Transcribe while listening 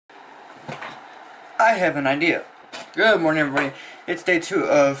I have an idea. Good morning, everybody. It's day 2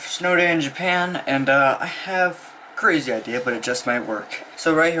 of snow day in Japan, and I have a crazy idea, but it just might work.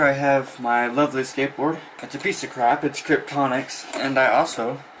 So right here I have my lovely skateboard. It's a piece of crap, it's kryptonics, and I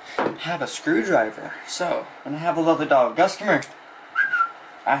also have a screwdriver. So, and I have a lovely dog. Gus, come here.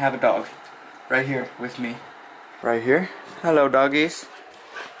 I have a dog right here with me. Right here. Hello, doggies.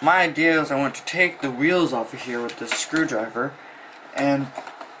 My idea is I want to take the wheels off of here with this screwdriver, and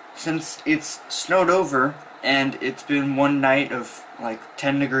since it's snowed over and it's been one night of like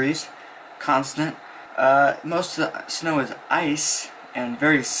 10 degrees constant, most of the snow is ice and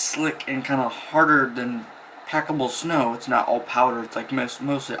very slick and kind of harder than packable snow. It's not all powder, it's like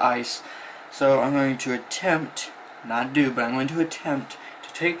mostly ice. So I'm going to attempt, not do, but I'm going to attempt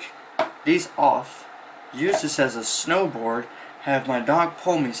to take these off, use this as a snowboard, have my dog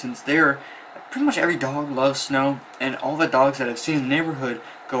pull me, since they're pretty much every dog loves snow, and all the dogs that I've seen in the neighborhood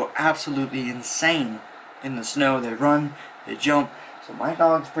go absolutely insane in the snow. They run, they jump. So my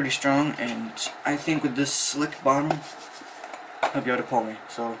dog's pretty strong, and I think with this slick bottom, he'll be able to pull me.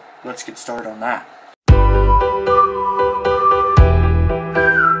 So let's get started on that.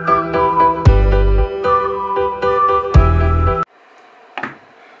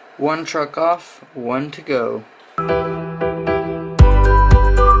 One truck off, one to go.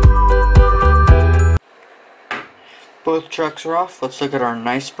 Both trucks are off. Let's look at our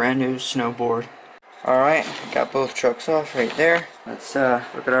nice brand new snowboard. Alright, got both trucks off right there. Let's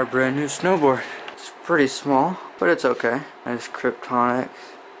look at our brand new snowboard. It's pretty small, but it's okay. Nice kryptonics.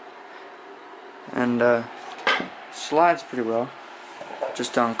 And slides pretty well.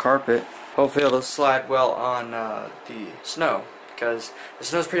 Just on carpet. Hopefully it'll slide well on the snow, because the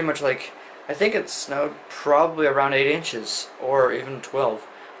snow's pretty much like, I think it's snowed probably around 8 inches or even 12.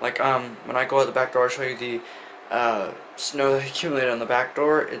 Like when I go out the back door, I'll show you the snow that accumulated on the back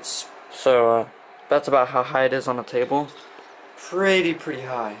door. It's so that's about how high it is on the table. Pretty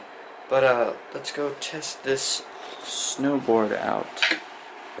high. But let's go test this snowboard out.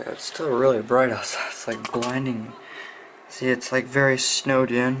 Yeah, it's still really bright outside. It's like blinding. See, it's like very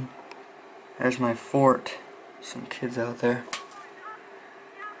snowed in. There's my fort. Some kids out there.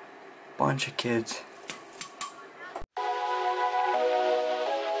 Bunch of kids.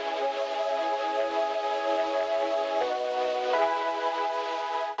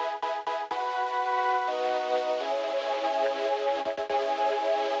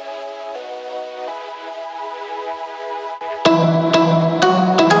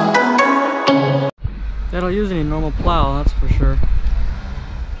 They don't use any normal plow, that's for sure.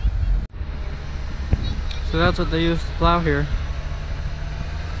 So that's what they use to plow here.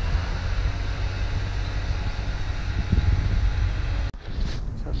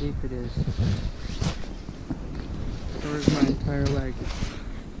 That's how deep it is. So is my entire leg.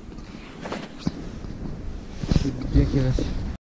 It's ridiculous.